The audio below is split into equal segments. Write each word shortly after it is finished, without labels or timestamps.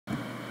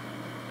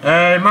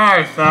Hey,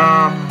 Marth,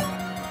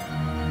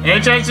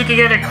 any chance you could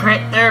get a crit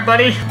there,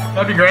 buddy?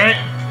 That'd be great.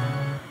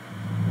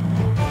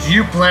 Do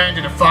you plan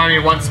to defy me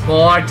once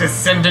more,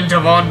 descendant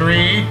of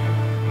Henri?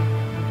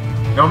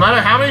 No matter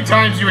how many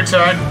times you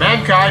return,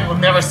 mankind will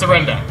never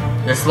surrender.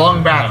 This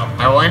long battle,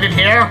 I will end it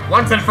here,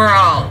 once and for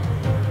all.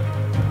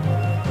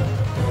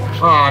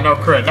 Aw, no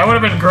crit. That would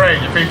have been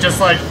great if he just,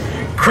 like,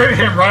 critted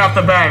him right off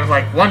the bat. It was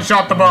like,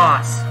 one-shot the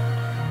boss.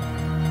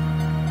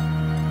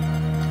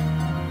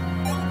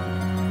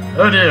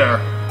 Oh dear.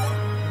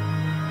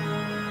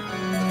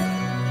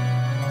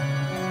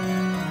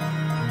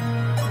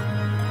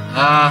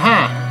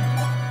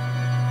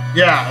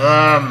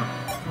 Yeah,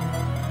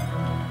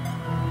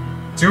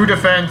 2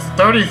 defense,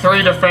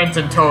 33 defense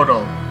in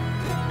total.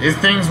 These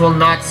things will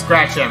not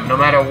scratch him, no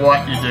matter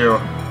what you do.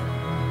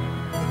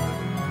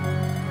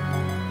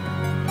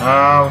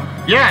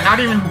 Yeah, not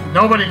even,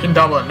 nobody can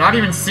double it, not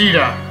even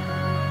Sita.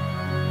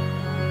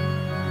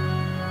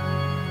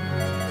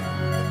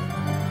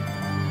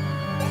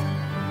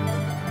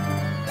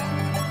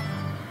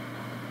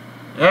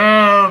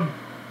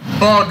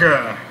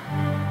 Bugger.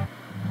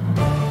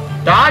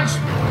 Dodge?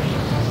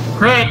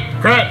 Crit,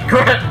 crit,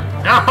 crit!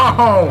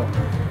 No!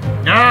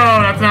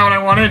 No, that's not what I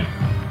wanted.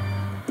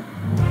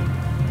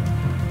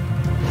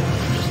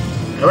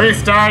 At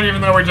least died even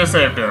though we just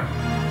saved her.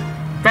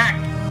 Fact!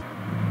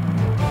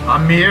 A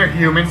mere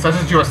human such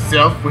as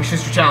yourself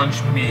wishes to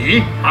challenge me?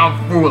 How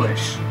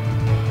foolish.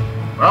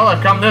 Well,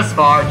 I've come this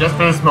far just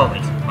for this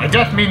moment. My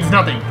death means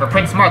nothing, for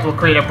Prince Marth will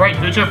create a bright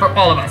future for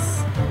all of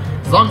us.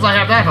 As long as I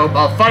have that hope,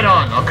 I'll fight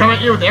on. I'll come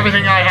at you with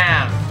everything I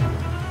have.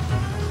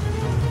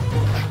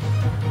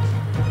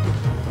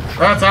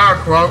 That's our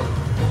quote.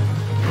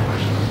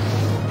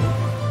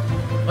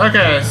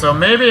 Okay, so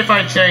maybe if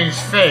I change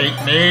fate,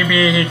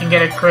 maybe he can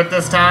get a crit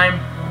this time.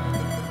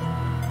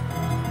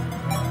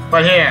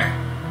 But here,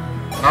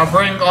 I'll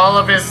bring all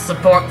of his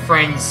support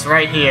friends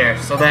right here,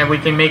 so that we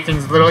can make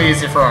things a little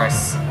easier for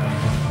us.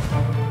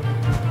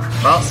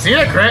 Well, see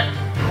ya, crit.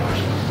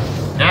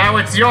 Now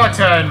it's your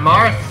turn,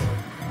 Marth.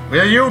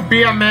 Will you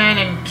be a man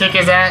and kick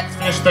his ass,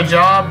 finish the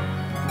job?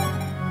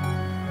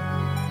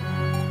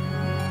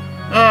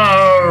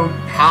 Oh,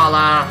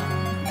 Paula.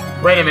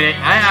 Wait a minute,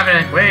 I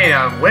haven't, wait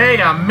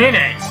a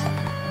minute.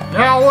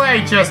 No,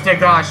 wait just a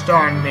gosh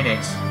darn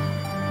minute.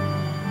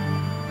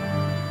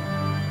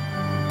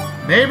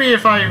 Maybe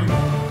if I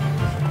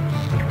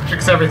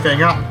fix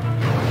everything up.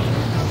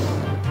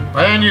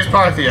 I didn't use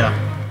Parthia.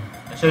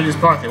 I should have used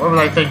Parthia, what was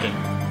I thinking?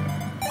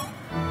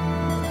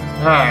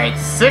 Alright,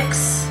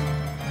 6.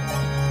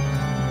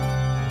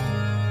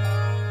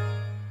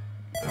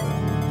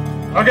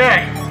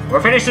 Okay,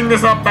 we're finishing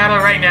this up battle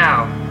right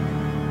now.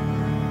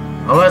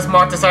 Unless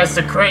Marth decides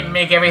to crit and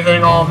make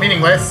everything all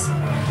meaningless.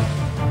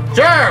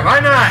 Sure, why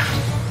not?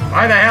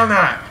 Why the hell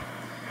not?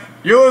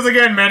 You lose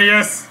again,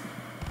 Medius.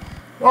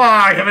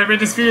 Why have I been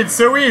defeated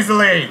so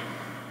easily?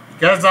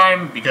 Because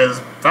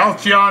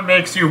Falchion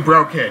makes you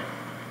broken.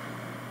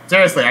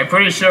 Seriously, I'm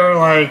pretty sure,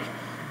 like,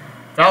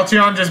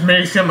 Falchion just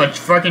makes him a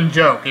fucking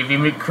joke if you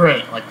make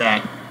crit like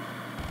that.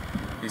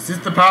 Is this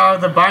the power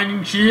of the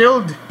binding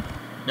shield?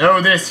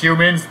 Know this,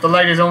 humans, the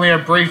light is only a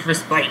brief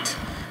respite.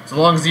 So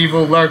long as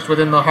evil lurks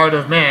within the heart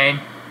of man,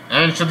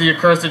 and should the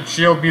accursed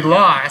shield be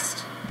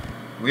lost,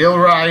 we'll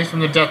rise from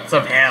the depths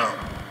of hell.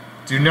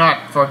 Do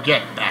not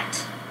forget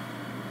that.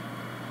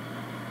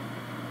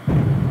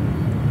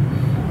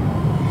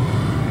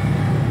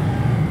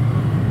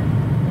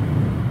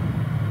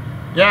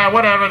 Yeah,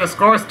 whatever, the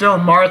score's still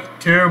Marth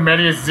 2,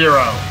 Medius 0.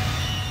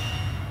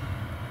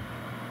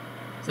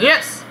 So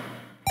yes,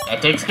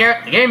 that takes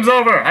care. The game's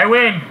over, I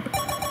win.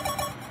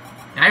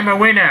 I'm a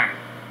winner.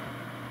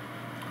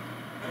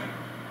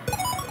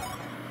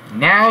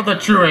 Now the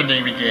true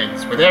ending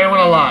begins, with everyone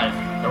alive.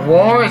 The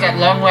war is at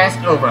long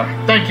last over.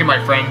 Thank you,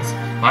 my friends.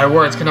 My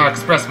words cannot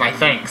express my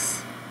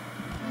thanks.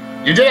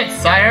 You did it,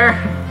 sire.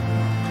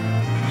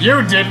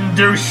 You didn't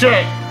do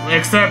shit,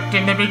 except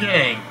in the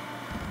beginning.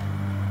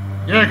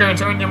 You can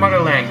return to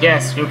motherland.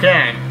 Yes, you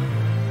can.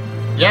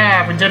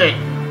 Yeah, we did it.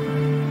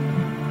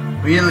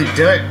 We really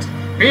did it.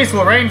 Peace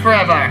will reign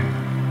forever.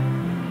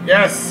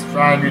 Yes,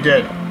 fine, you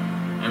did.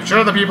 I'm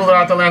sure the people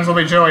throughout the lands will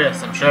be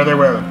joyous. I'm sure they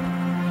will.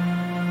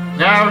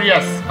 Now,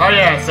 yes. Oh,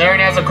 yes. Aaron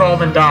has a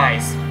cold and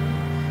dies.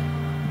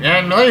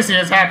 And Malaysia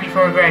is happy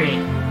for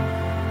Granny.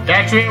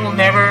 Katria will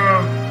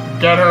never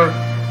get her.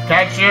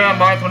 Katria and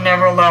Marth will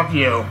never love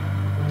you.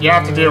 You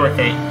have to deal with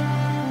it.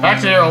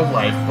 Back to your old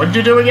life. What did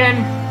you do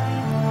again?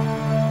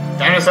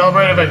 Time to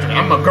celebrate a victory.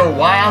 I'm gonna go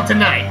wild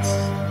tonight.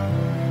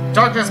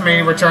 Darkness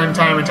may return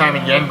time and time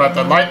again, but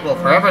the light will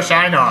forever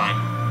shine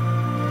on.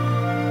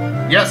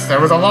 Yes, there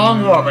was a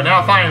long war, but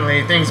now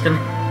finally things can...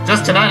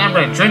 Just tonight I'm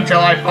gonna drink till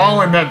I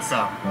fall and then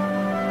some.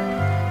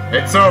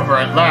 It's over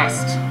at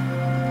last.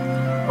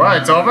 Well,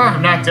 it's over?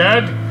 I'm not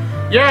dead?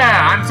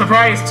 Yeah, I'm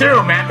surprised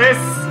too, Mathis!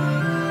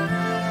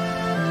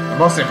 The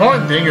most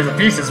important thing is the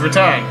peace is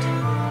returned.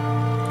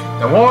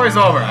 The war is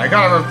over. I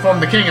gotta inform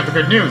the king of the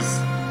good news.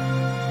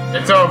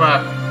 It's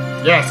over.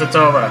 Yes, it's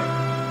over.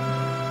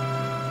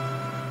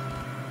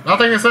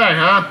 Nothing to say,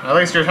 huh? At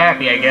least you're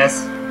happy, I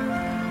guess.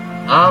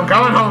 I'm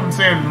coming home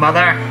soon,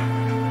 Mother.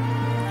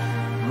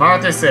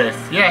 Marth is safe.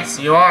 Yes,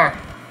 you are.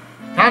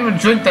 Time to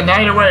drink the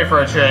night away for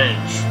a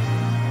change.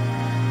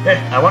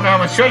 I wonder how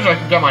much treasure I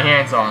can get my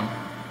hands on.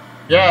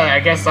 Yeah,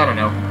 I guess, I don't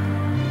know.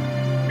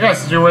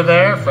 Yes, you were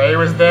there. Faye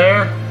was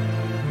there.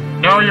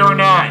 No, you were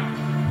not.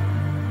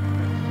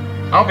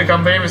 I'll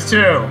become famous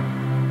too.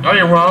 No,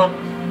 you won't.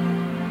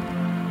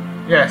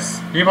 Yes,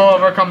 people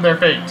overcome their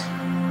fate.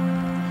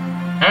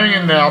 Hang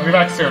in there, I'll be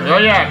back soon. Oh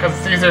yeah,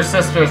 because these are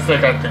sisters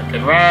thick, I think.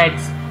 And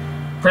Rad's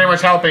pretty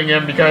much helping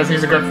him because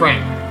he's a good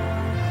friend.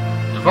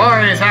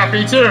 Navari is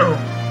happy too.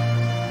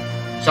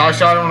 Shall I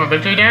shout him a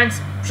victory dance?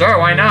 Sure,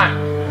 why not?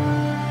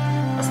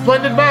 A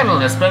splendid battle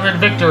and a splendid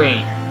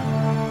victory.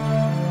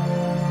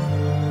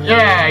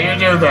 Yeah, you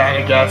do that,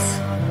 I guess.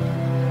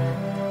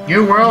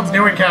 New worlds,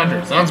 new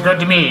encounters. Sounds good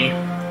to me.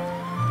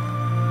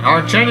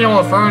 Our Chania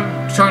will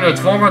return to its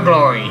former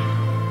glory.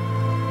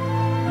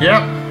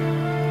 Yep.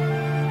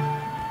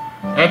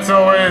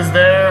 Etzel is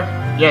there.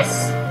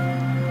 Yes.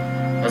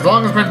 As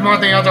long as Prince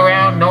Marth is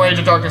around, no Age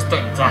of Darkness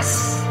threatens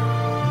us.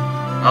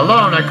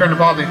 Alone, I couldn't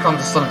probably come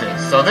to something.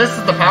 So this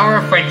is the power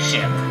of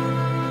friendship.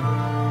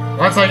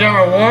 Once I get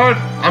a reward,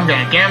 I'm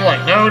gonna gamble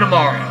like no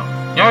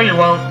tomorrow. No, you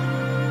won't.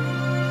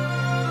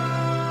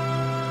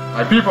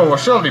 My people will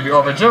surely be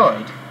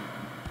overjoyed.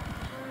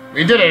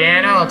 We did it,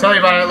 Anna. I'll tell you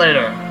about it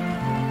later.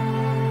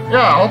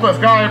 Yeah, hopeless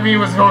guy and me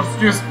was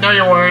just... No,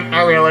 you weren't.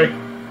 Not really.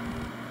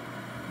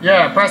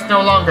 Yeah, press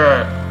no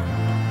longer.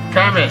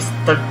 Chemist,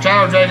 the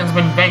Shadow Dragon's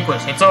been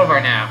vanquished. It's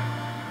over now.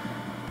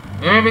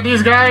 Remember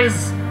these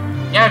guys?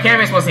 Yeah,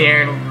 Chemist was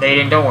here. They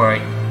didn't. Don't worry.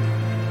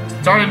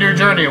 Start a new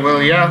journey,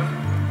 will ya?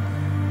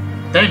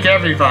 Thank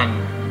everyone.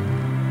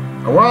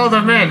 A world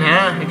of men,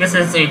 huh? I guess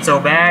this ain't so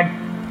bad.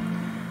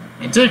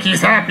 And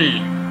Tiki's happy.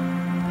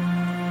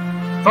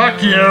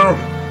 Fuck you.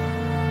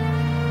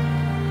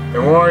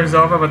 The war is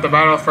over, but the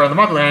battle for the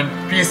motherland,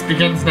 peace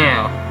begins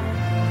now.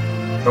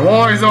 The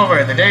war is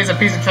over. The days of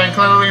peace and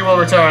tranquility will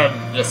return.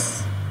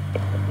 Yes.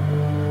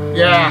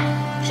 Yeah,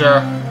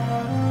 sure.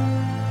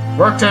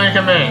 Work to any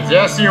commands.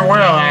 Yes, you will,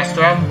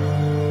 Astrum.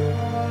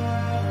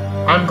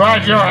 I'm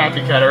glad you're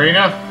happy,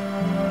 Katarina.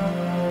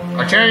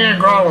 Archania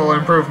and Grawl will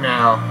improve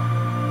now.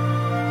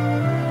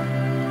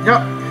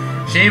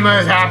 Yep. Shima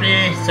is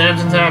happy.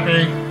 Samson's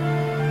happy.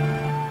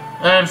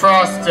 And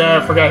Frost,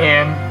 forget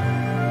him.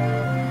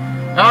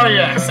 Oh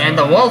yes, and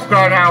the Wolf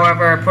Guard,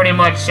 however, pretty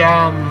much,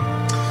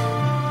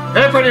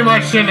 they're pretty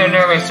much in a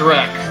nervous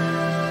wreck.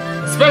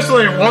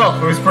 Especially Wolf,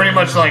 who's pretty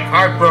much, like,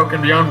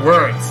 heartbroken beyond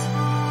words.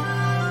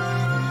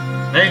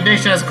 The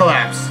nation has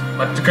collapsed,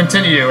 but to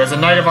continue as a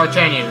knight of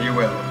Archania, you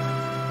will.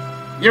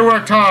 You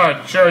worked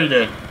hard, sure you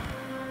did.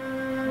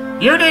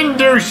 You didn't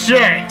do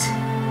shit!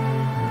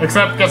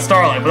 Except get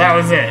Starlight, but that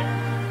was it.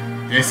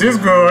 This is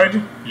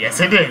good.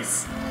 Yes, it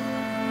is.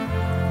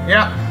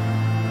 Yep.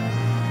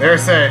 They're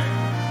safe.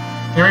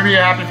 Can we be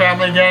a happy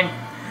family again?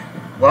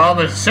 Well,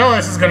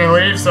 Michelis is gonna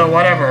leave, so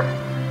whatever.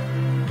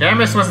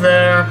 Camus was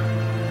there.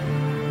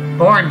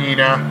 Poor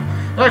Nina.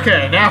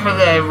 Okay, now for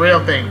the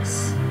real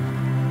things.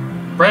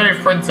 Brave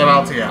Prince of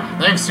Altia.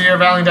 Thanks to your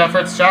valiant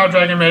efforts, Shadow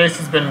Dragon Metis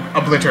has been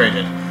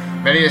obliterated.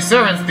 Many of his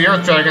servants, the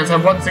Earth Dragons,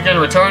 have once again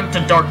returned to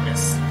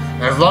darkness.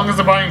 And as long as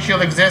the Binding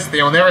Shield exists,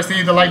 they will never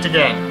see the light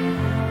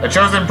again. The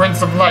chosen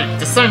Prince of Light,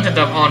 descendant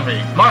of Henri,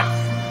 Marth.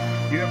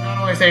 You have not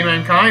only saved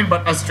mankind,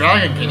 but us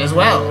Dragonkin as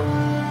well.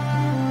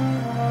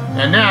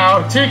 And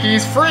now,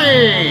 Tiki's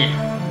free!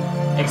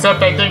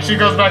 Except I think she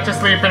goes back to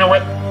sleep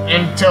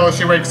until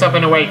she wakes up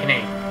in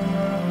Awakening.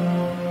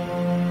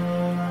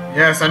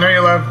 Yes, I know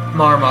you love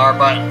Marmar,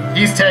 but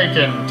he's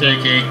taken,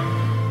 Tiki.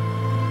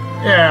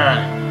 Yeah.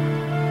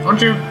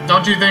 Don't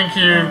you think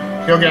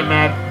he'll get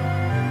mad?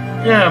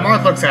 Yeah,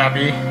 Marth looks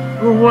happy.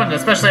 Who wouldn't,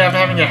 especially after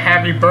having a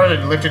heavy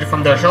burden lifted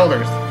from their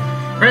shoulders.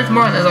 Prince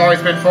Marth has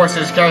always been forced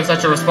to carry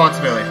such a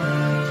responsibility.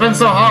 It's been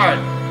so hard.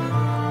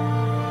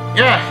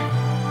 Yeah.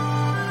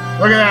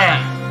 Look at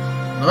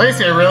that.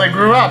 Malaysia really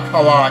grew up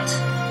a lot.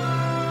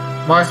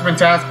 Marth's been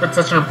tasked with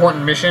such an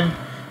important mission.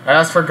 I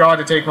asked for God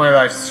to take my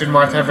life, should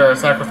Marth ever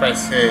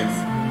sacrifice his.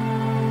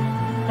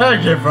 I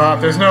give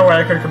up. There's no way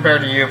I could compare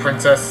to you,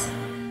 Princess.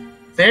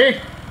 See?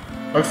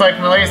 Looks like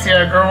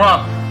Malaysia grew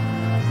up.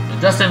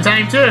 And just in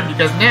time too,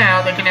 because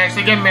now they can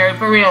actually get married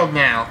for real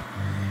now.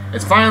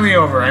 It's finally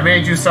over. I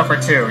made you suffer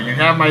too. You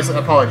have my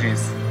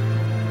apologies.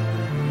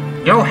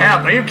 No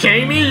help. Are you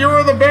kidding me? You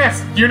were the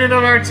best unit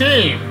on our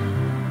team.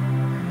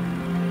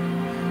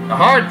 The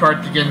hard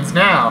part begins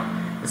now.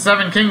 The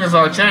 7 kingdoms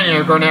of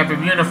Archania are going to have to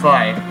be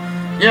unified.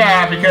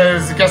 Yeah,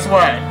 because guess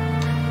what?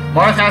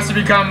 Marth has to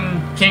become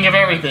king of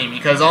everything,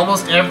 because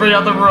almost every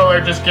other ruler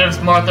just gives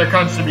Marth their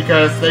country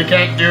because they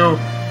can't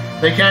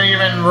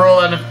even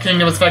rule in a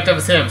kingdom as effective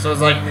as him. So it's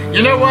like,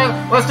 you know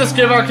what? Let's just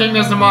give our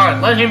kingdoms to Marth.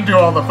 Let him do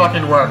all the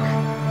fucking work.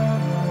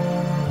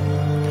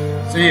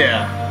 So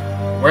yeah,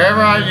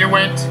 wherever you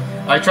went,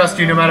 I trust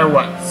you no matter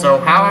what. So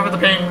however the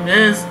pain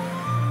is,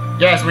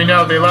 yes, we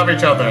know they love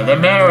each other. They're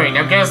married.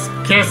 Now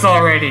kiss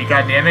already,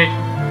 goddammit.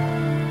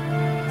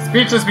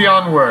 Speechless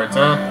beyond words,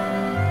 huh?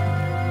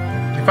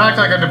 fact,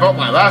 I could devote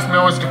my last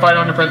moments to fight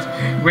on the prince.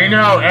 We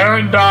know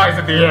Aaron dies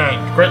at the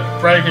end,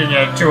 breaking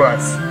it to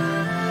us.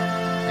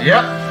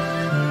 Yep.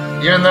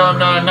 Even though I'm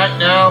not a knight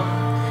now,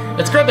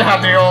 it's good to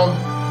have the old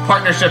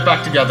partnership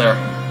back together.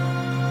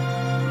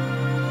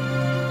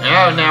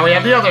 Oh, now we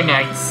have the other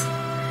knights.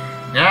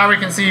 Now we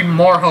can see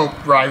more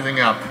hope rising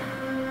up.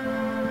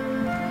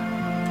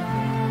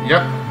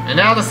 Yep. And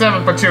now the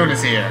 7th platoon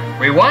is here.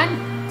 We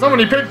won?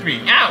 Somebody picked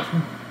me. Ow!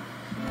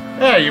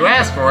 Hey, you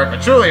asked for it,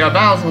 but truly our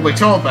battles will be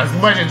told as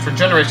legends for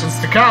generations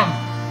to come.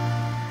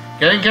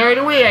 Getting carried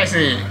away, I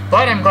see.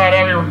 But I'm glad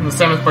everyone from the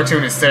 7th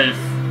platoon is safe.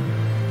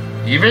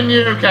 Even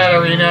you,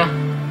 Katarina.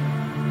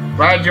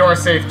 Glad you're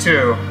safe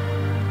too.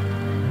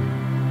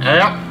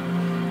 Yep.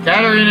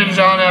 Katarina and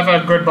John have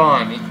a good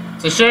bond.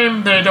 It's a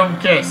shame they don't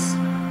kiss.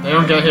 They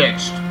don't get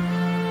hitched.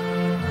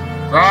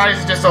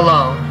 Fry's just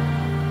alone.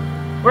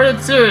 Where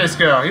did Sirius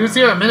go? He was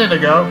here a minute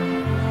ago.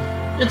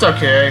 It's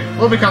okay.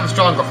 We'll become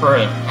stronger for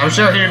him. I'm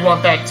sure he'd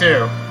want that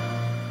too.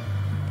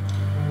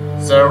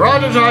 So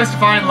Roger tries to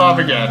find love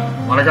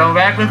again. Wanna go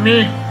back with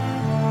me?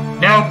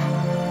 Nope.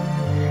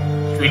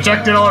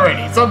 Rejected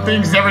already. Some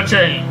things never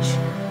change.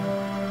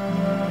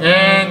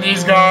 And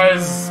these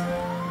guys...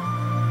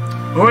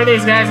 Who are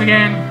these guys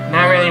again?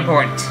 Not really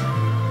important.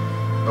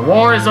 The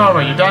war is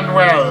over. You've done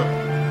well.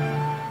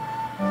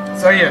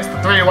 So yes,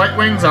 the 3 White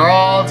Wings are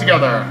all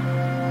together.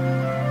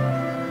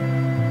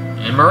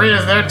 And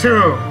Maria's there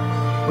too.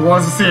 Who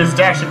wants to see his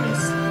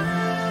dashiness?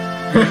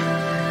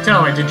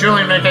 Tell me, did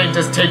Julian make any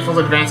distasteful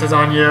advances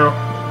on you?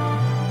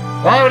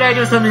 Why would I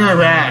do something like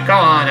that?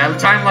 Come on, at a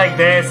time like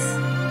this.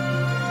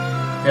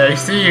 Yeah, you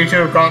see you two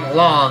have gotten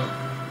along.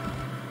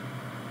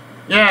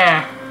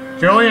 Yeah,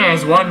 Julian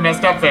has one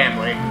messed up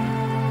family.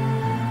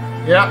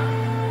 Yep,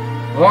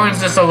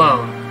 Warren's just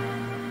alone.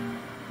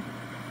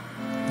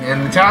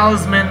 And the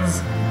talismen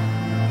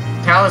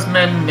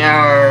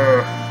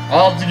are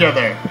all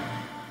together.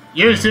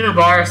 You too,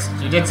 Bars.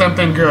 You did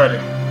something good.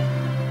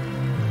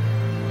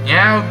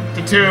 Now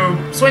the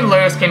 2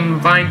 swindlers can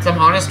find some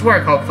honest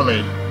work,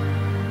 hopefully.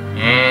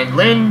 And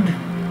Lind...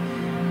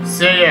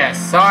 Say yes,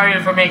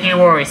 sorry for making you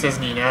worry, says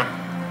Nina.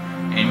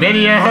 And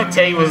Midia,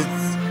 Tate was...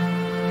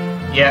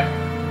 Yep.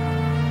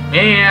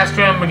 Minnie and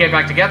Astrum will get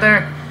back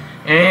together.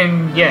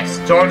 And yes,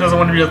 George doesn't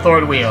want to be the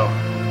third wheel.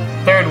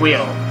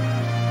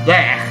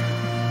 There.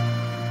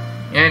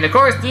 And of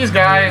course, these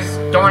guys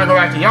don't want to go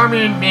back to the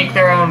army and make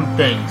their own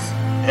things.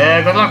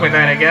 Good luck with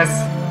that, I guess.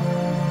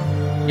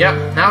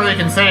 Yep, now they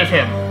can save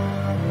him.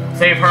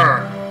 Save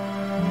her.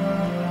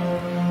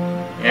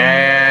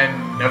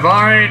 And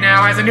Navari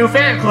now has a new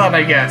fan club,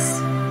 I guess.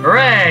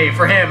 Hooray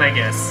for him, I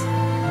guess.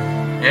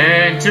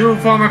 And 2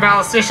 former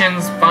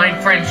ballisticians find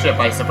friendship,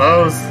 I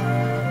suppose.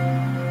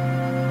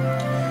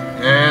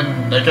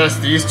 And I guess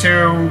these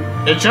 2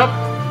 hitch up.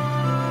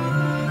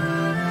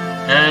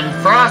 And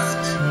Frost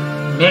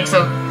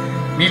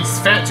meets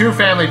 2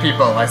 family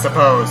people, I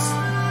suppose.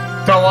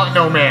 Don't want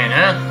no man,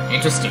 huh?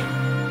 Interesting.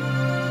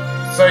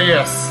 So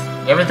yes,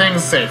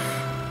 everything's safe.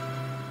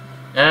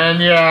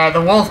 And yeah,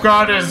 the Wolf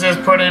God is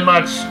just pretty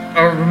much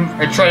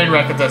a train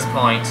wreck at this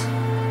point.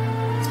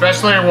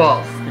 Especially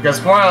Wolf, because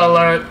spoiler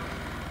alert,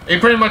 he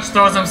pretty much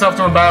throws himself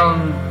to a battle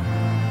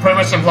and pretty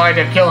much implied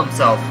to kill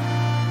himself.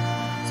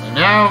 So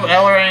now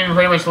Elleraine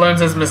pretty much learns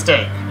his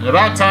mistake. And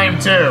about time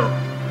too.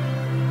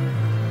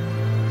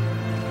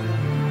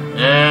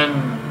 And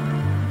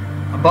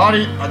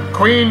a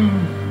queen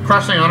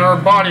crushing on her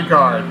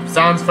bodyguard.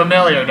 Sounds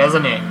familiar,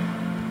 doesn't it?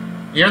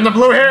 Even the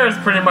blue hair is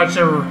pretty much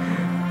a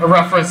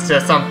reference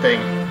to something.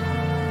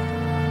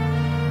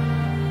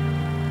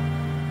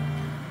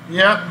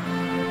 Yep.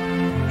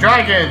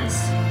 Dragons!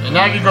 And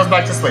Nagi goes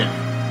back to sleep.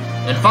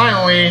 And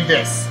finally,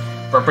 this.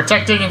 For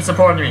protecting and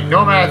supporting me,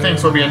 no amount of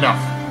things will be enough.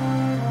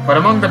 But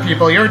among the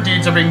people, your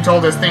deeds are being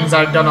told as things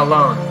I've done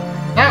alone.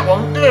 That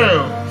won't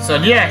do! So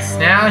yes,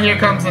 now here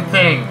comes the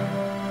thing.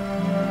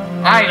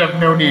 I have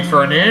no need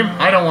for a name.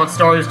 I don't want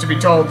stories to be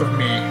told of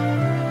me.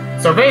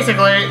 So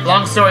basically,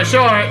 long story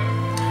short,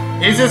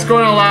 he's just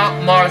going to allow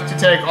Marth to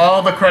take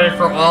all the credit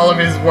for all of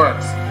his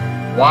works.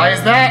 Why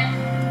is that?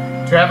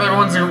 To have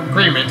everyone's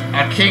agreement,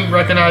 a king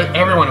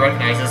everyone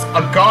recognizes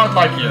a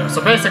godlike hero.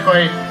 So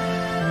basically,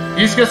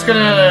 he's just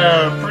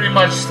gonna pretty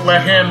much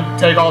let him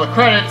take all the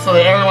credit so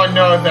that everyone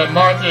knows that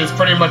Marth is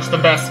pretty much the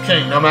best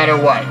king, no matter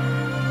what.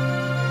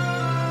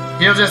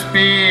 He'll just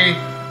be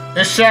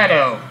his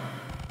shadow.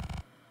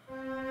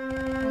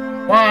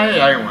 Why,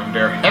 I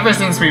wonder. Ever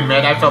since we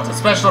met, I felt a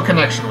special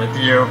connection with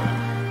you.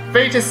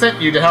 Fate has sent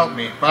you to help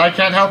me, but I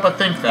can't help but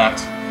think that.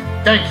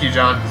 Thank you,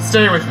 John.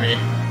 Stay with me.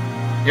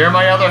 You're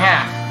my other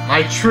half,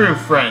 my true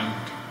friend.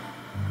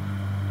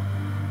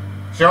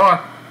 Sure.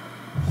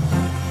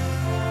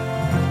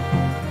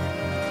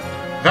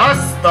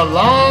 Thus, the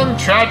long,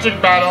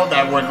 tragic battle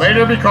that would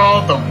later be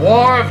called the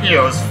War of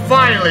Heroes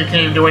finally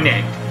came to an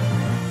end.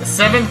 The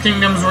 7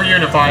 kingdoms were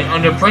unified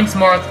under Prince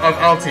Marth of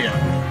Altia,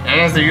 and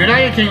as the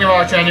United Kingdom of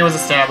Archania was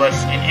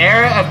established, an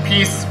era of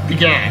peace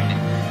began.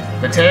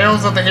 The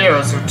tales of the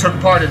heroes who took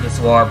part in this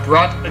war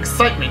brought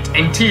excitement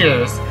and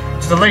tears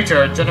to the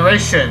later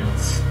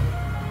generations.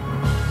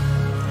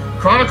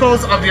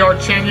 Chronicles of the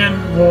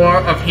Archanian War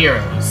of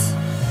Heroes.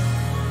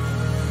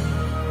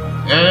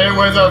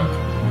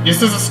 And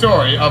this is a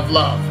story of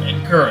love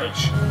and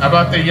courage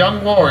about the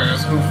young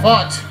warriors who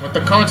fought with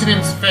the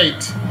continent's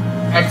fate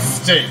at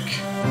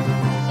stake.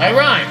 That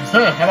rhymes,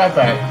 huh? How about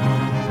that?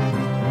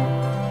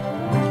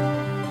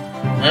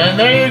 And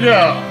there you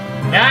go.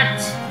 That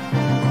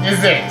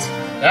is it.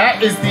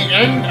 That is the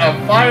end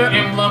of Fire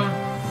Emblem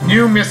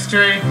New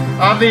Mystery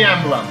of the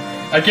Emblem.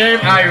 A game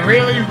I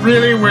really,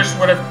 really wish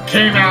would have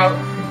came out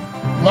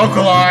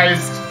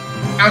localized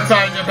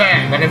outside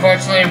Japan, but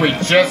unfortunately we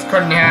just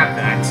couldn't have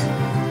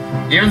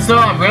that. Even so,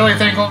 I'm really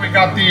thankful we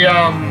got the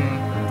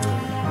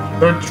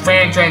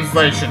fan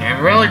translation.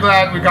 I'm really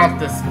glad we got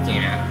this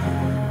game.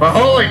 But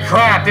holy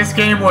crap, this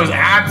game was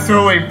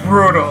absolutely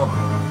brutal.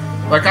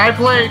 Like,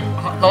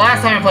 the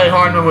last time I played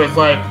Hardman was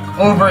like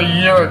over a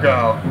year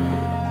ago.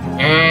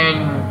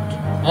 And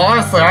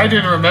honestly, I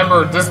didn't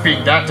remember this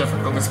being that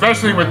difficult,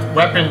 especially with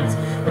weapons,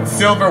 with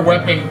silver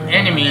weapon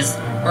enemies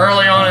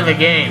early on in the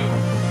game.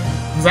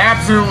 It was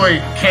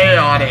absolutely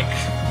chaotic.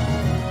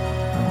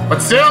 But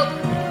still,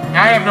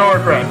 I have no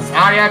regrets.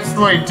 I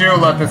absolutely do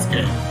love this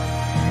game.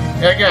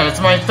 Again,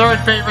 it's my third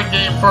favorite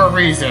game for a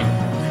reason.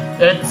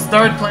 It's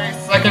third place,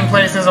 second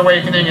place is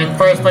Awakening, and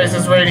first place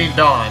is Radiant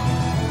Dawn.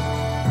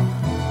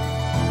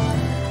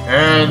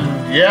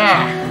 And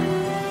yeah,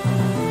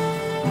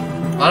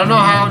 I don't know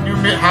how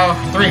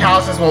Three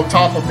Houses will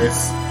topple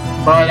this,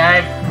 but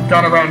I haven't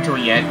got around to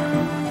it yet.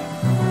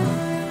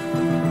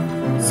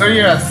 So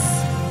yes,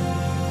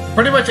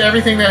 pretty much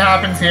everything that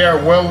happens here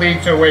will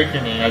lead to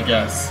Awakening, I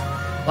guess.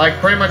 Like,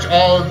 pretty much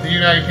all of the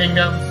United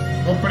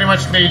Kingdoms will pretty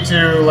much lead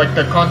to, like,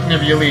 the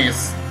continent of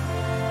Ylisse.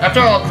 After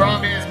all,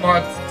 Crombie is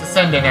Marth's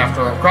descendant,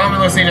 after all. Crombie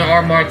and Lucina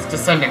are Marth's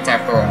descendants,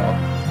 after all.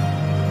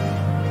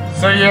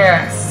 So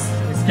yes,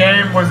 this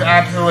game was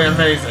absolutely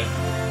amazing.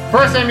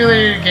 First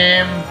emulated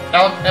game,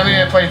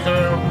 emulated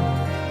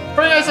playthrough,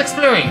 pretty nice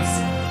experience.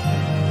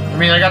 I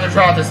mean, I got to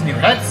try out this new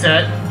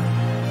headset.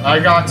 I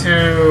got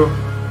to,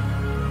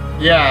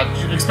 yeah,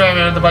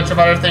 experiment with a bunch of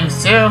other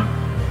things too.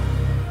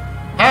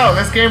 Oh,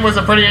 this game was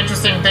a pretty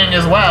interesting thing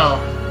as well.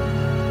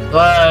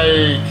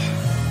 Like,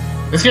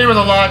 this game was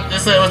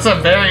it was a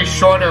very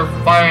shorter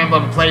Fire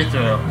Emblem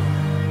playthrough.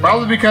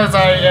 Probably because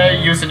I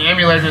used an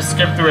emulator to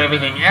skip through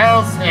everything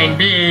else, and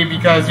B,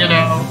 because, you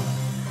know,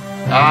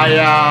 I,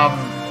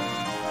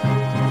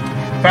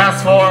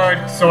 fast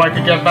forward so I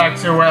could get back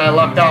to where I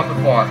left off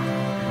before.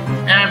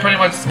 And pretty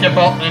much skip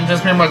all, and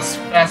just pretty much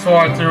fast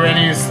forward through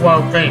any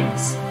slow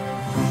things.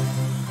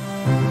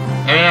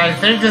 I mean, I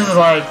think this is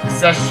like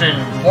session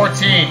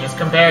 14 as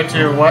compared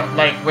to what,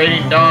 like,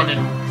 Radiant Dawn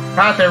and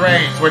Path of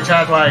Rage, which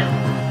had like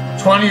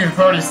 20 to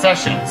 30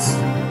 sessions.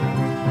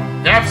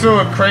 An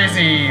absolute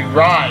crazy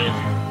ride.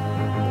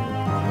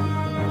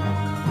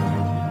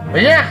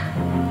 But yeah,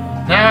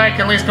 now I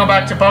can at least go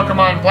back to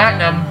Pokemon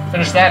Platinum,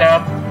 finish that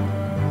up.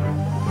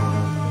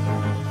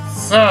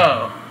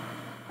 So,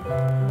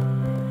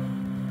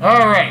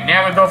 alright,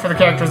 now we go for the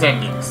characters'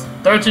 endings.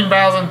 13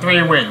 battles and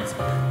 3 wins.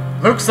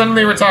 Luke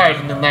suddenly retired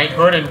from the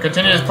knighthood and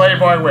continued his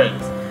playboy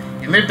ways.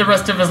 He lived the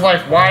rest of his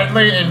life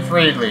widely and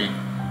freely.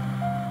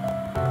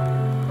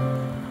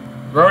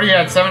 Rhodey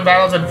had 7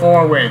 battles and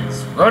 4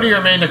 wins. Rhodey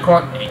remained a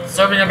court knight,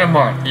 serving under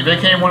Marth. He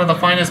became one of the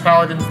finest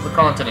paladins of the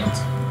continent.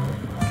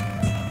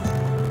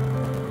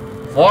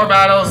 4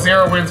 battles,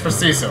 0 wins for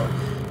Cecil.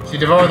 She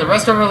devoted the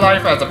rest of her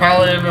life as a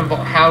paladin of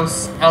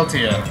House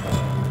Altia.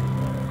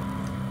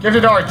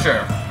 Gifted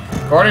Archer.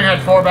 Gordon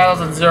had 4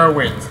 battles and 0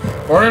 wins.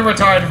 Gordon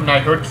retired from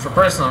knighthood for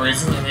personal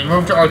reasons and he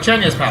moved to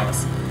Archania's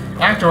palace.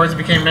 Afterwards, he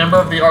became member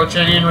of the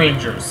Archanian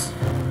Rangers.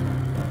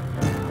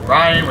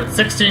 Ryan with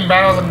 16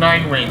 battles and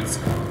 9 wins.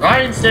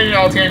 Ryan stated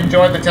Altia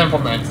enjoyed the Temple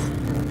Knights.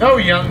 Though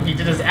young, he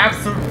did his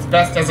absolute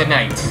best as a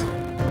knight.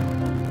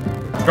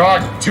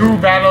 Drog 2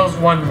 battles,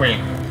 1 win.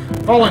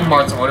 Following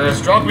Marth's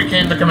orders, Drog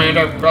became the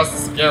commander of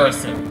Rust's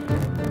garrison.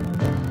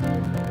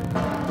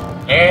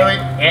 Ailey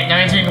at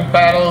 19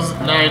 battles,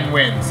 9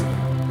 wins.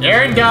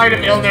 Aaron died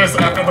of illness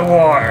after the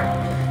war.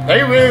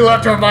 They really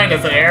love to remind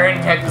us that Aaron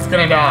was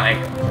gonna die.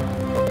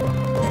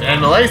 And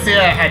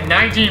Malaysia had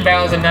 19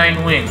 battles and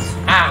 9 wins.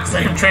 Ah,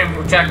 same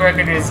track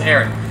record as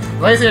Aaron.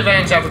 Malaysia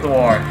advanced after the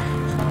war,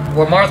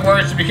 where Marth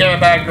worried she became a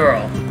bad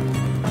girl.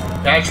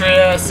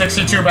 Katria,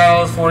 62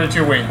 battles,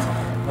 42 wins.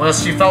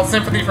 Once she felt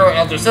sympathy for her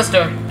elder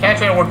sister,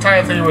 Katria worked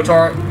tirelessly to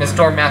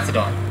restore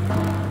Macedon.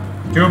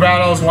 2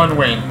 battles, 1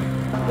 win.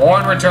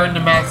 Warren returned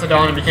to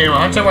Macedon and became a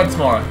hunter once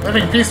more,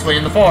 living peacefully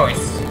in the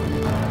forest.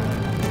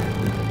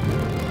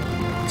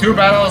 2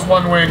 battles,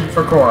 1 win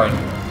for Corrin,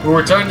 who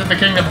returned to the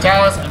Kingdom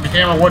Talus and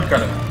became a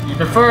woodcutter. He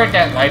preferred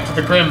that life to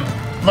the grim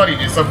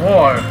bloodiness of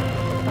war.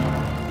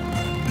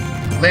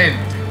 Lind.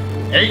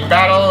 8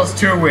 battles,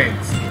 2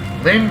 wins.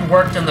 Lind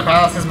worked in the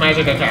palace's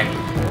magic academy.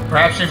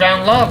 Perhaps she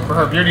found love for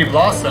her beauty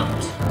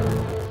blossomed.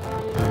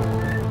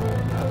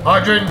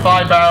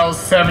 105 battles,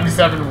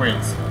 77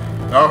 wins.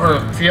 Though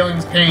her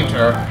feelings pained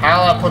her,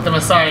 Hala put them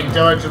aside and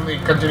diligently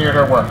continued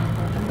her work.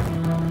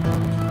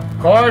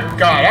 Cord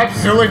got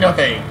absolutely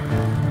nothing.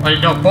 I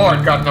know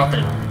Cord got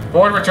nothing.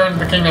 Ford returned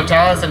to the Kingdom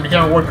Talus and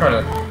became a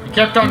woodcutter. He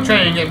kept on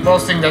training and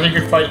boasting that he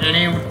could fight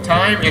any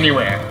time,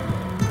 anywhere.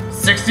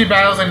 60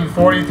 battles and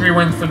 43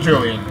 wins for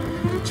Julian.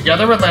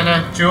 Together with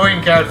Lena,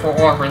 Julian cared for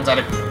orphans at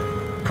a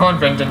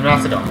convent in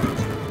Macedon.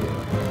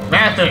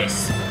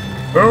 Mathis!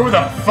 Who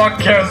the fuck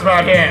cares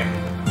about him?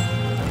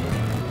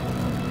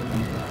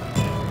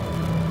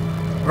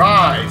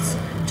 Rise!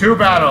 2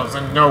 battles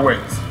and no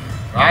wins.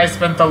 Rise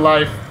spent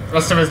the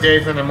rest of his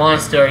days in a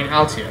monastery in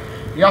Altia.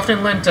 He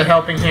often lent a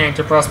helping hand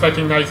to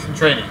prospecting knights in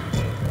training.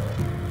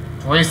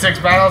 26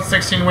 battles,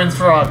 16 wins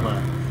for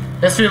Ogma.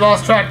 History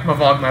lost track of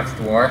Ogma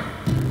after the war.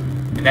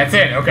 And that's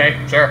it, okay,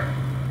 sure.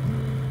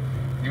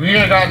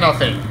 Yumina got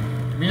nothing.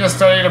 Yumina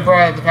studied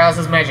abroad at the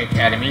Palace's Magic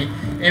Academy,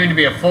 aiming to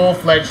be a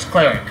full-fledged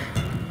cleric.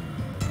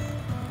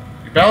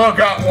 Ubello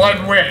got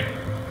 1 win.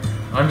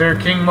 Under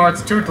King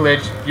Marth's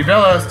tutelage,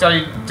 Ubello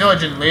studied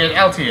diligently at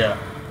Altia.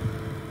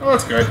 Oh,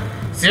 that's good.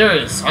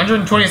 Sirius,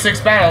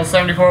 126 battles,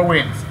 74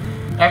 wins.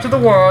 After the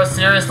war,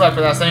 Sirius left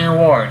without saying a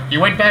word. He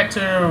went back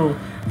to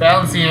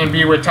Valencia and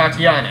be with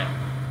Tatiana.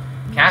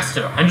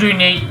 Castor,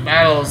 108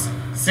 battles,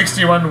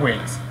 61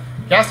 wins.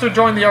 Castor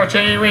joined the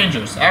Archanian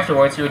Rangers.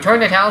 Afterwards, he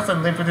returned to Talus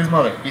and lived with his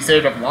mother. He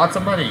saved up lots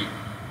of money.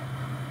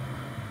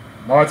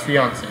 Marth's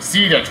fiancé.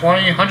 Sita,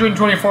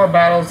 124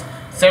 battles,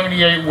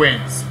 78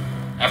 wins.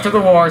 After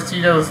the war,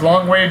 Sita's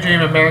long-awaited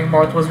dream of marrying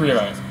Marth was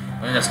realized.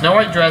 Wearing a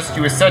snow-white dress,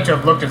 she was said to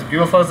have looked as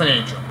beautiful as an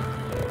angel.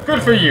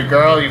 Good for you,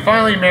 girl. You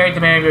finally married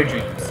the man of your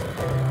dreams.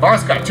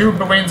 Barth got 2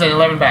 wins and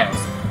 11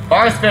 battles.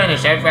 Barth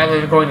vanished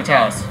rather than going to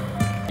Talus.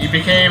 He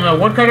became a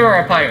woodcutter or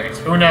a pirate.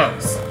 Who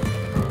knows?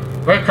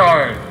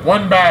 Ricard,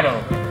 1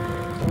 battle.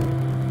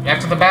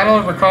 After the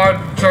battle, Ricard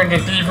returned to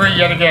thievery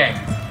yet again.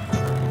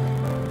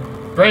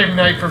 Brave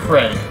knight for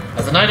Frey.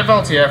 As a knight of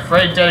Altia,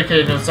 Frey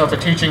dedicated himself to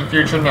teaching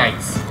future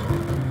knights.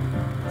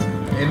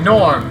 In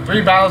Norm,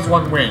 3 battles,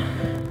 1 win.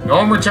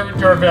 Norm returned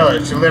to her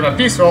village to live a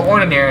peaceful,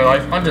 ordinary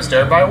life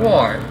undisturbed by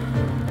war.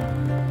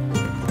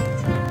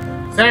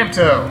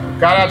 Samto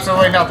got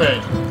absolutely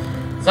nothing.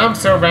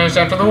 Samto vanished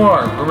after the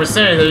war. Rumors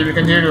say that he would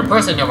continue to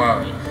impersonate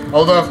Navari.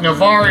 Although if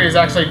Navari is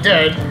actually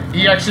dead,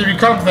 he actually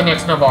becomes the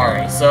next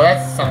Navari, so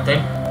that's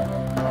something.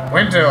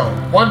 Wendell,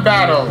 1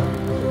 battle.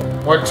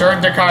 What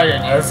turned to Kaiden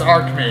as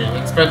Archmage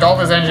and spent all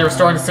his energy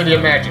restoring the City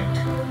of Magic.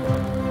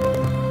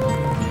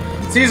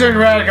 Caesar and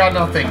Rad got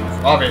nothing,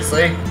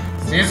 obviously.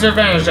 Caesar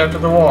vanished after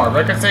the war.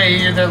 Records say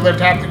he either lived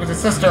happily with his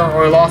sister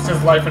or lost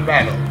his life in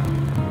battle.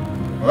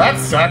 Well, that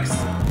sucks.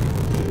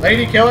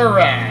 Lady Killer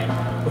Rad,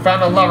 who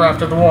found a lover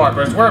after the war,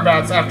 but his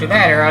whereabouts after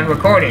that are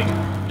unrecorded.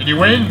 Did he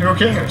win? Who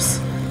cares?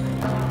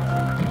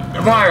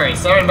 Navari,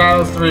 7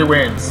 battles, 3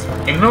 wins.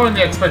 Ignoring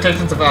the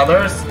expectations of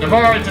others,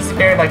 Navari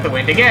disappeared like the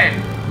wind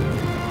again.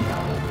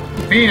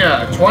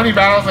 Fina, 20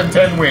 battles and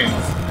 10 wins.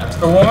 After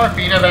the war,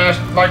 Fina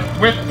vanished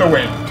like with the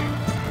wind.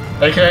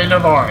 aka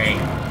Navari.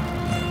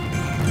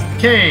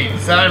 Kane,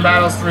 7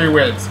 battles, 3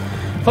 wins.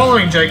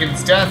 Following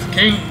Jagan's death,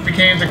 King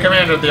became the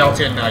commander of the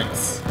Altian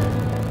Knights.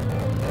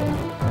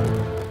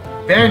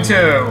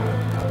 Bantu,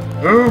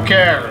 who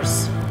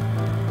cares?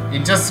 He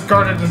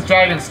discarded his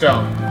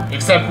Dragonstone,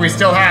 except we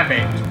still have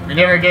it. We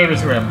never gave it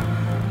to him.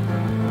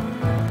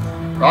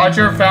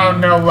 Roger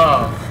found no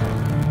love.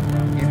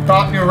 He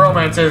thought new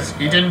romances,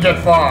 he didn't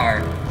get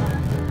far.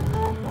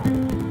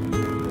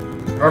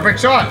 Perfect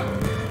shot!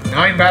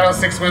 9 battles,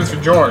 6 wins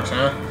for George,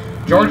 huh?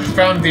 George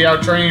found the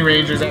Outraining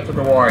Rangers after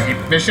the war.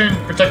 Mission,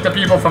 protect the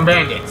people from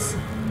bandits.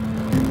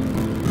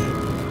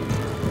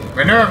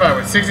 Minerva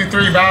with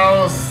 63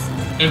 battles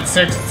and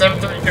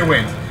 732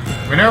 wins.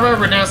 Minerva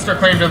renounced her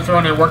claim to the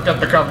throne and worked up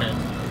the Covenant.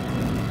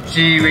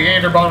 She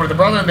regained her bond with her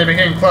brother and they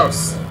became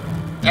close.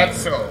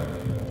 Etzel,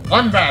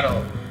 1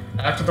 battle.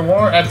 After the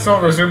war, Etzel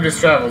resumed his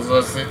travels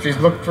as if he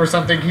looked for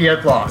something he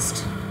had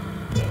lost.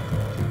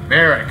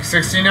 Merrick,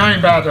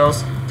 69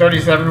 battles,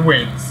 37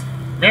 wins.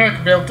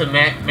 Merrick built a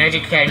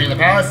magic academy in the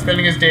palace,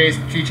 spending his days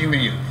teaching the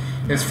youth.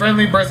 His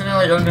friendly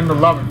personality earned him the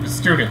love of his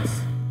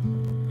students.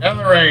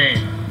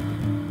 Elleraine,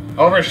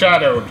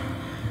 overshadowed.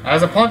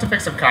 As a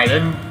Pontifex of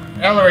Kaiden,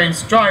 Elleraine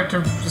strived to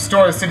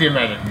restore the City of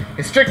Magic.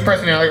 His strict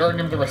personality earned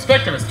him the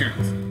respect of his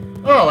students.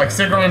 Oh, like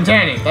Sigrun and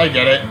Tanith, I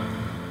get it.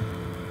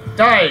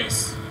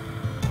 Dice.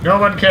 No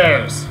one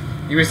cares.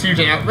 He received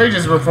an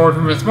outrageous reward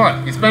from his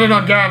Marth. He spent it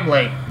on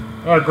gambling.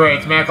 Oh great,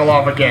 it's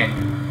Makalov again.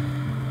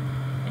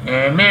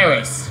 And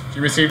Maris. She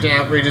received an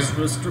outrageous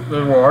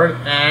reward,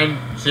 and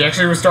she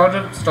actually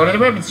started a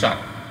weapons shop.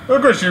 Oh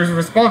good, she was a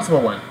responsible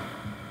one.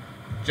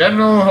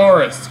 General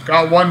Horace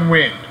got 1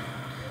 win.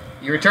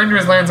 He returned to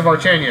his lands of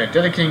Archania,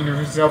 dedicating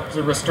himself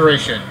to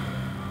restoration.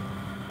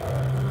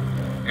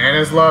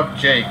 Anna's love,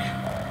 Jake.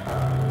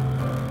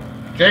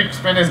 Jake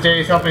spent his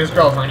days helping his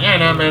girlfriend,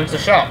 Anna, manage the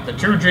shop. The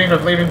two dreamed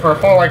of leaving for a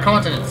faraway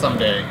continent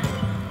someday.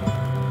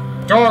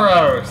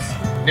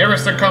 Doros never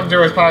succumbed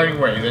to his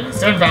pirating ways, and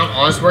instead found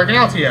honest work in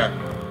Altia.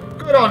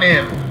 Good on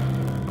him.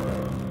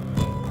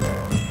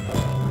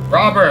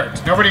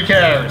 Robert, nobody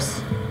cares.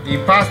 He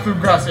passed through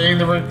Gus aiding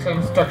the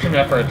reconstruction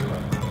effort.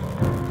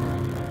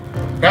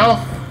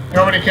 Belf,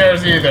 nobody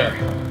cares either.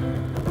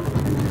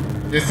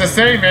 It's the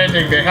same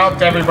ending, they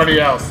helped everybody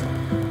else.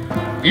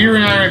 He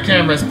reunited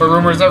cameras, but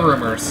rumors are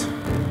rumors.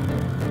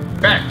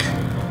 Beck.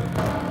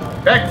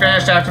 Beck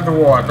vanished after the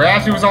war.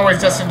 Perhaps he was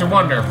always destined to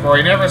wander, for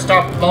he never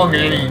stopped long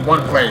in any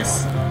one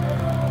place.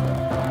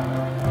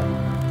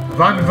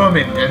 Von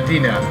Vumen and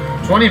Dina.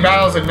 20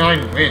 battles and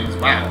 9 wins.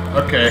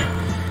 Wow, okay.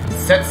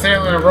 Set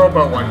sail in a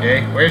rowboat one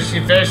day. Where she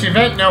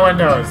went, no one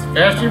knows.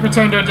 Where she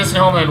returned to her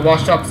distant homeland and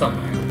washed up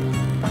somewhere.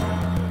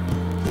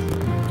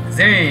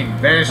 Zane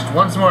vanished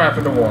once more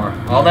after the war.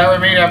 All that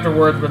remained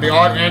afterwards were the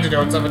odd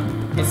antidotes of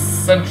an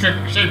eccentric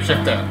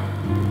shapeshifter.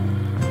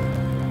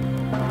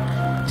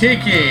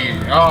 Tiki!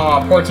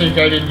 Oh, poor Tiki,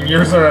 I didn't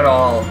use her at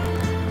all.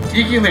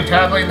 Tiki lived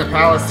happily in the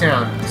palace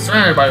town,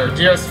 surrounded by her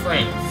dearest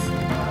friends.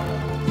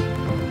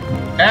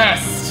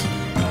 Est!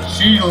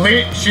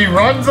 She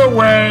runs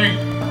away,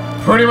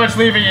 pretty much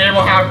leaving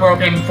Abel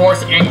heartbroken,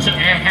 and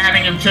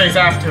having him chase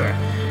after her,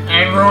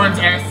 and ruins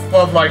Est's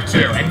love life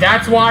too. And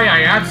that's why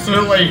I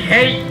absolutely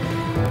hate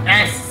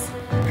Est,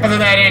 because of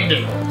that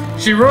ending.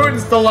 She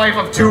ruins the life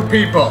of 2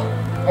 people,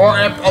 or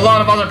a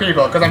lot of other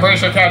people, because I'm pretty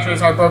sure Catcher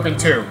is heartbroken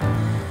too.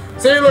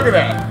 See, look at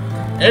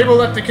that. Abel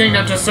left the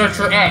kingdom to search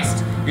for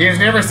Est. He is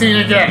never seen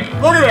again.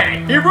 Look at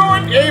that! He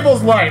ruined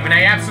Abel's life, and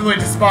I absolutely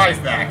despise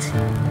that.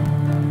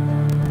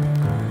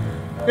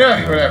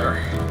 Yeah, whatever.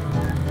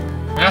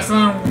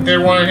 Aslan, they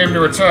wanted him to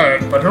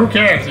return, but who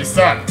cares? He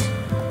sucked.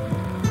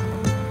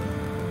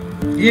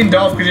 He and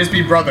Dolph could just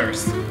be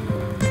brothers.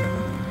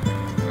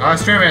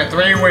 Ostrom had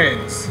 3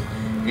 wins.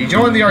 He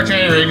joined the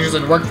Archanian Rangers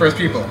and worked for his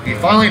people. He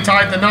finally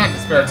tied the knot in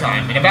his spare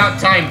time, and about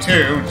time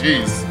too,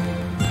 jeez.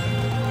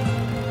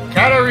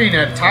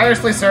 Katarina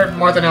tirelessly served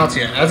Marth and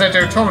Altia as if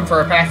to atone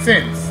for her past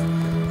sins.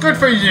 Good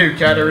for you,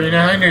 Katarina,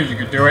 I knew you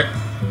could do it.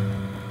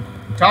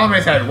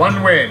 Thomas had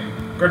 1 win.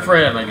 Good for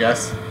him, I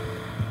guess.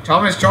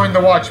 Thomas joined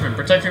the Watchmen,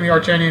 protecting the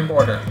Archanian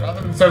border.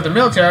 Rather than serve the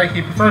military,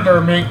 he preferred to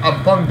remain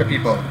among the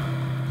people.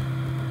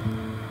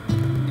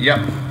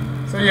 Yep.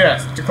 So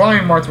yes,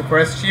 declining Marth's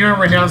request, Sheena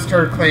renounced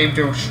her claim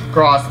to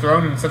Graw's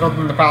throne and settled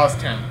in the palace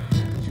town.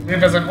 She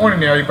lived as an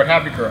ordinary but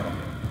happy girl.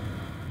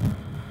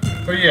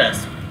 So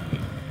yes,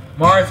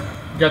 Marth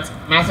gets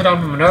Macedon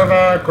from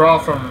Minerva, Graw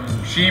from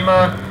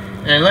Shima,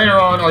 and later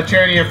on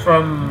Archania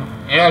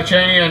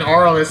and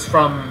Aurelius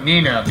from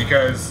Nina,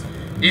 because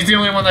he's the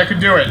only one that could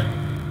do it.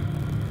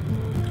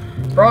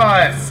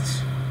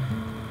 Frost!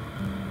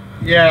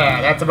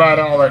 Yeah, that's about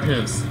all of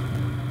his.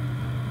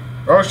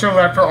 Rosha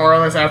left for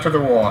Aurelius after the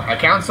war.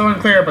 Accounts so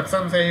unclear, but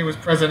some say he was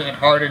present at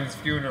Hardin's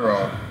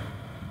funeral.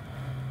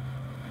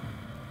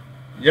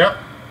 Yep.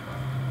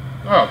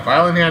 Oh,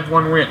 Violin had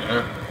 1 win,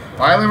 huh?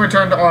 Violin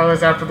returned to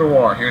Aurelius after the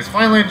war. He was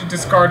finally to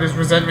discard his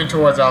resentment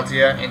towards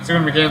Altia, and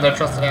soon became their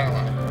trusted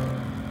ally.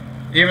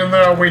 Even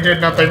though we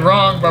did nothing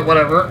wrong, but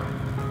whatever.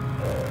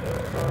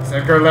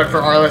 Sedgar left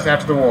for Aurelius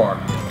after the war.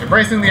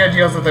 Embracing the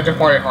ideals of the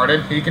departed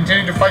Hardin, he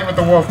continued to fight with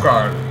the Wolf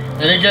Guard,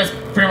 and I guess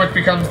pretty much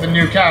becomes the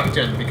new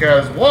captain,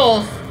 because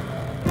Wolf...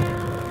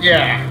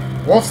 Yeah,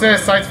 Wolf set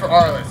his sights for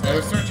Aurelius, and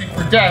as searching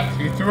for death,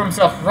 he threw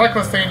himself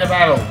recklessly into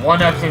battle,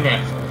 one after the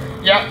next.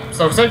 Yep,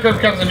 so Sedgar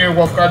becomes the new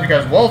Wolf Guard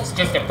because Wolf's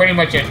just pretty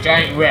much a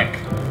giant wreck.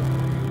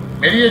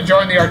 Medea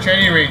joined the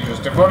Archanian Rangers,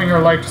 devoting her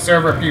life to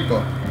serve her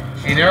people.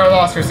 She never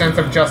lost her sense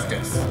of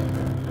justice,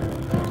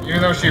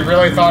 even though she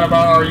really thought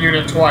about our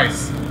unit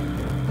twice.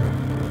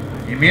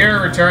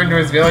 Ymir returned to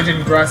his village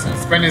in Grus and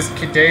spent his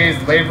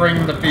days laboring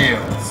in the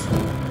fields.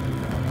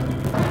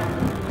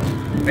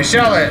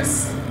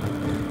 Michelis.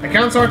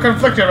 Accounts are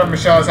conflicted about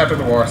Michelis after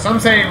the war. Some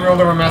say he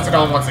ruled over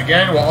Macedon once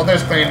again, while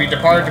others claim he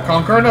departed to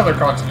conquer another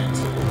continent.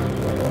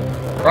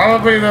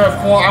 Probably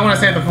I want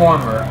to say the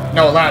former.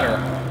 No, latter.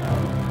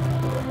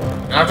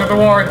 After the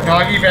war,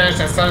 Nagi vanished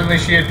and suddenly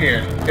she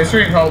appeared.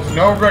 History holds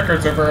no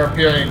records of her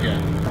appearing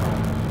again.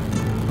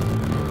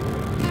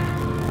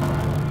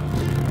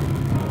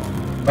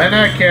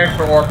 Lena cared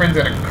for orphans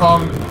in a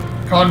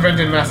convent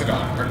in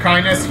Macedon. Her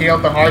kindness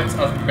healed the hearts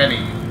of many.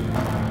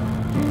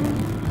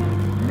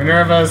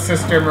 Minerva's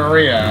sister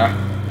Maria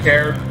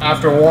cared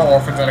after war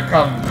orphans at a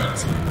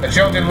convent. The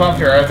children loved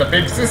her as a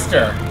big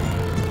sister.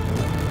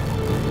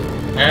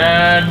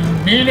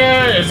 And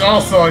Nina is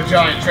also a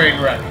giant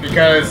train wreck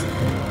because,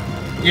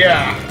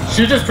 yeah,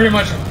 she just pretty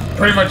much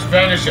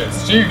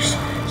vanishes.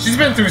 She's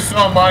been through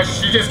so much,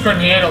 she just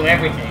couldn't handle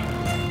everything.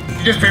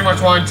 She just pretty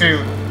much wanted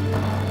to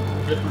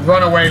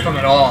run away from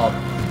it all.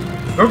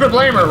 Who could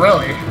blame her,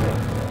 really?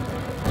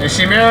 And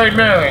she married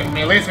Merrick,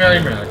 at least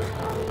married Merrick.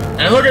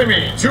 And look at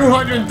me,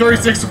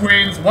 236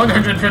 wins,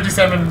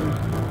 157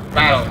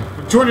 battles.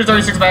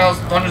 236 battles,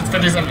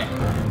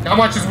 157. Not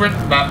much is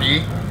written about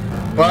me,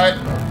 but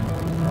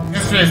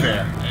history is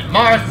there. And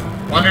Marth,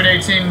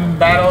 118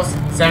 battles,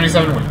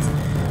 77 wins.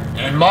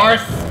 And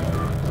Marth,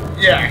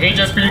 yeah, he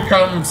just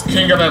becomes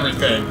king of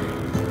everything.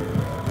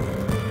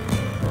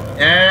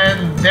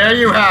 And there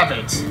you have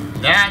it.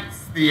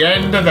 That's the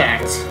end of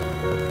that.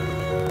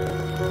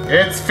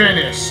 It's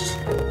finished.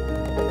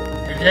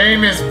 The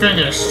game is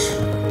finished.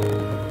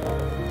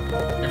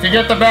 If you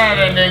get the bad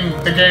ending,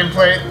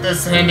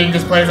 this ending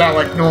just plays out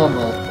like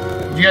normal.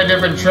 You get a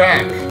different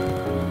track.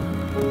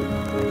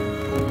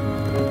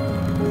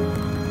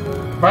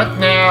 But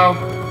now,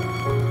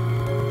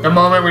 the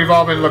moment we've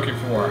all been looking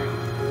for.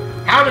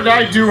 How did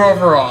I do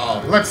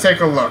overall? Let's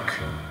take a look.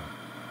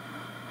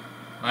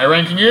 My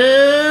ranking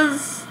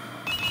is...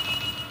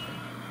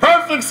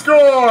 perfect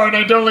score! And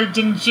I totally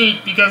didn't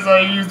cheat because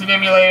I used an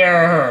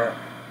emulator.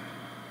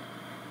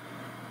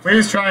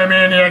 Please try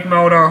Maniac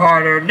mode or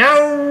harder.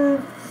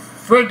 No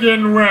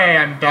friggin' way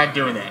I'm not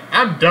doing that.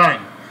 I'm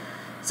done.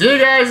 See you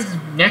guys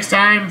next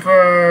time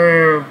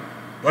for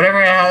whatever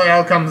the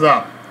hell comes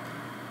up.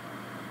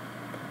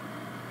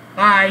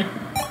 Bye.